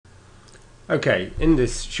Okay, in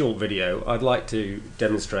this short video I'd like to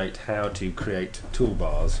demonstrate how to create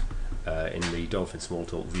toolbars in the Dolphin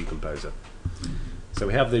Smalltalk View Composer. So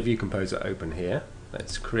we have the View Composer open here.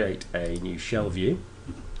 Let's create a new shell view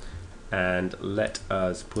and let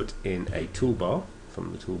us put in a toolbar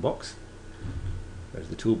from the toolbox. Go to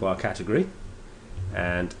the toolbar category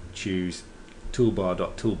and choose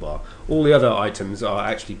toolbar.toolbar. All the other items are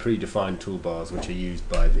actually predefined toolbars which are used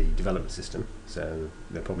by the development system, so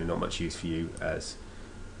they're probably not much use for you as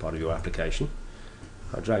part of your application.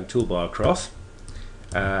 I'll drag toolbar across,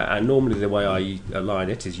 and normally the way I align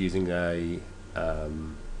it is using a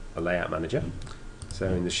layout manager. So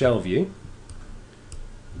in the shell view,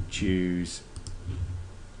 choose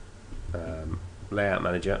layout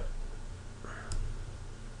manager,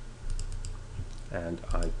 and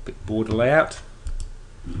I pick border layout,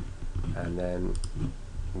 and then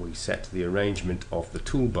we set the arrangement of the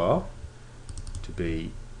toolbar to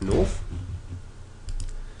be north,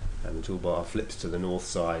 and the toolbar flips to the north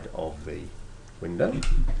side of the window.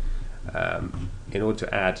 In order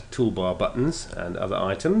to add toolbar buttons and other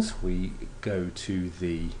items, we go to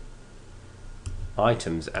the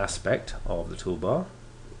items aspect of the toolbar,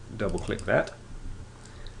 double click that,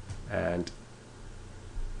 and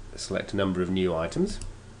select a number of new items.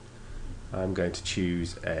 I'm going to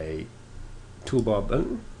choose a toolbar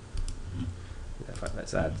button. In fact,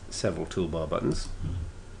 let's add several toolbar buttons.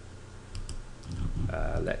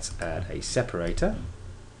 Let's add a separator,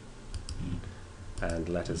 and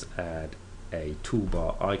let us add a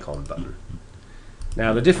toolbar icon button.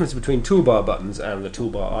 Now the difference between toolbar buttons and the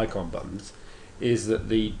toolbar icon buttons is that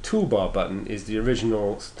the toolbar button is the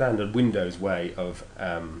original standard Windows way of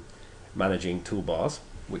managing toolbars,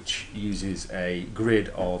 which uses a grid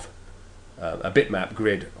of a bitmap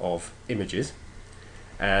grid of images,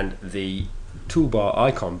 and the toolbar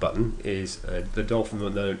icon button is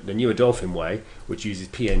the newer Dolphin way, which uses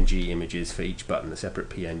PNG images for each button, a separate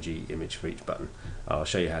PNG image for each button. I'll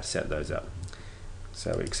show you how to set those up.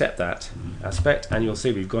 So we accept that aspect, and you'll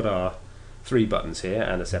see we've got our 3 buttons here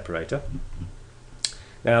and a separator.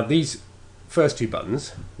 Now these first 2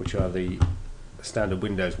 buttons, which are the standard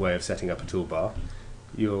Windows way of setting up a toolbar,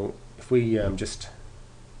 if we just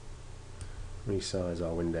resize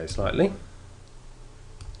our window slightly,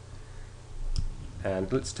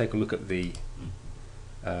 and let's take a look at the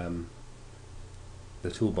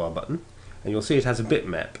toolbar button, and you'll see it has a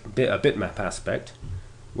bitmap aspect,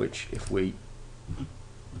 which if we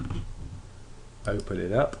open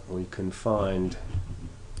it up, we can set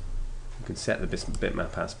the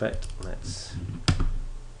bitmap aspect. Let's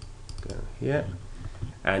go here,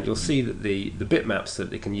 and you'll see that the bitmaps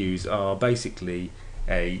that it can use are basically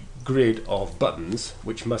a grid of buttons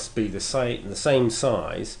which must be the same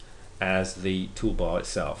size as the toolbar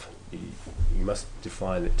itself. You must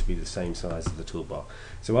define it to be the same size as the toolbar.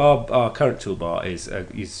 So our current toolbar is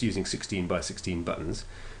using 16 by 16 buttons,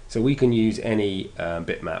 so we can use any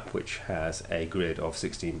bitmap which has a grid of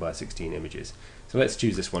 16 by 16 images. So let's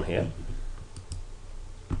choose this one here,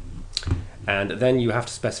 and then you have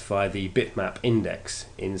to specify the bitmap index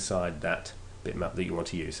inside that bitmap that you want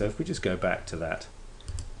to use. So if we just go back to that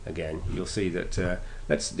again, you'll see that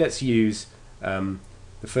let's use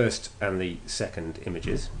the first and the second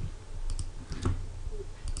images.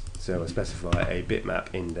 So we'll specify a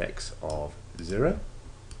bitmap index of 0,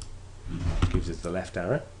 which gives us the left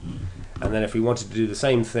arrow, and then if we wanted to do the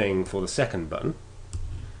same thing for the second button,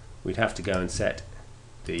 we'd have to go and set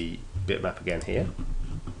the bitmap again here.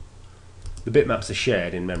 The bitmaps are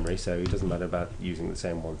shared in memory, so it doesn't matter about using the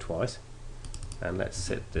same one twice, and let's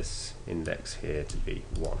set this index here to be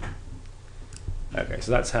 1. Okay,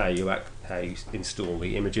 so that's how you install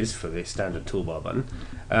the images for the standard toolbar button.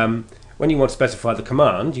 When you want to specify the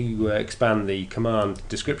command, you expand the command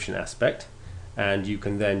description aspect, and you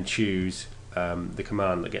can then choose the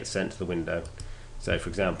command that gets sent to the window. So for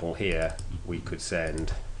example here we could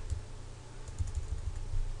send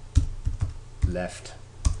left,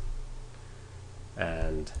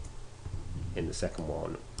 and in the second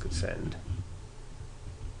one we could send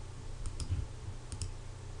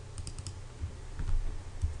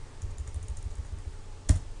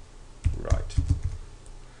right.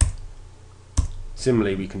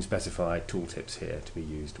 Similarly, we can specify tooltips here to be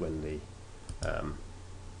used when the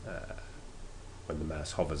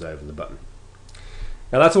mouse hovers over the button.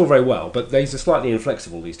 Now that's all very well, but these are slightly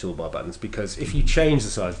inflexible, these toolbar buttons, because if you change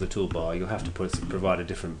the size of the toolbar, you'll have to provide a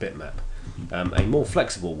different bitmap. A more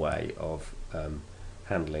flexible way of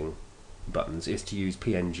handling buttons is to use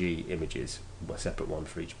PNG images, a separate one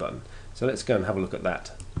for each button. So let's go and have a look at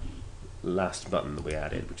that last button that we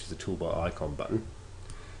added, which is the toolbar icon button.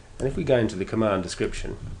 And if we go into the command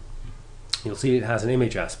description, you'll see it has an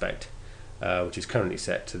image aspect, which is currently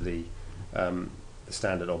set to the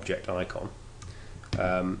standard object icon.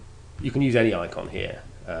 You can use any icon here,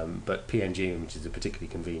 but PNG images are particularly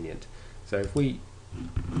convenient. So if we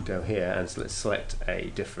go here and let's select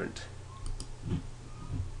a different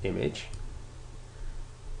image,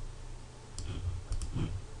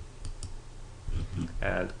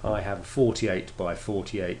 and I have a 48 by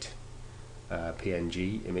 48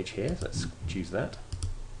 PNG image here. So let's choose that,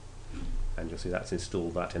 and you'll see that's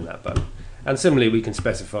installed that in that button. And similarly, we can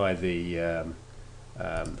specify the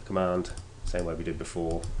command same way we did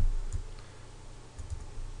before.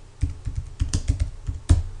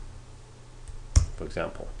 For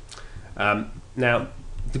example. Now,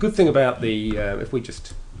 the good thing about the if we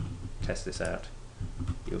just test this out,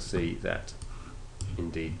 you'll see that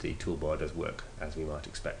indeed the toolbar does work as we might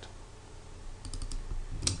expect.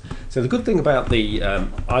 So the good thing about the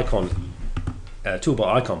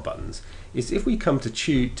toolbar icon buttons is if we come to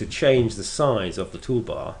change the size of the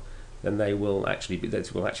toolbar, then they will actually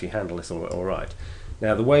handle this all right.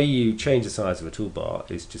 Now, the way you change the size of a toolbar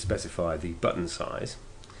is to specify the button size.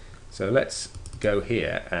 So let's go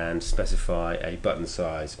here and specify a button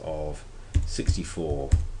size of 64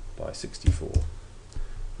 by 64,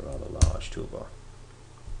 a rather large toolbar.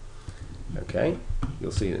 Okay, you'll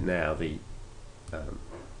see that now the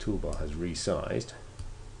toolbar has resized,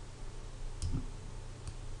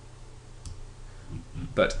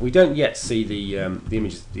 but we don't yet see the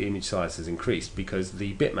image size has increased because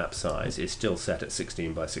the bitmap size is still set at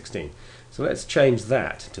 16 by 16. So let's change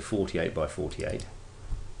that to 48 by 48.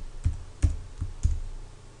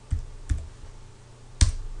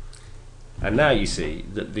 And now you see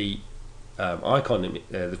that the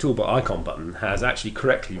toolbar icon button has actually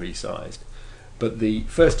correctly resized, but the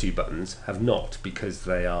first two buttons have not, because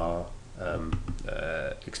they are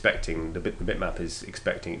expecting the bitmap is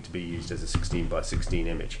expecting it to be used as a 16 by 16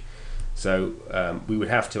 image. So we would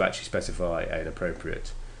have to actually specify an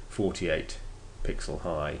appropriate 48 pixel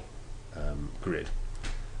high grid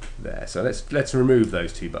there. So let's remove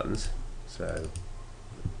those two buttons. So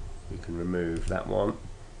we can remove that one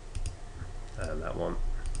and that one,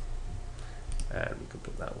 and we can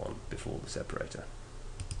put that one before the separator.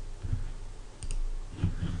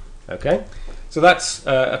 Okay, so that's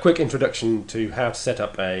a quick introduction to how to set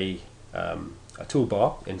up a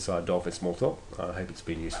toolbar inside Dolphin Smalltalk. I hope it's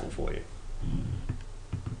been useful for you.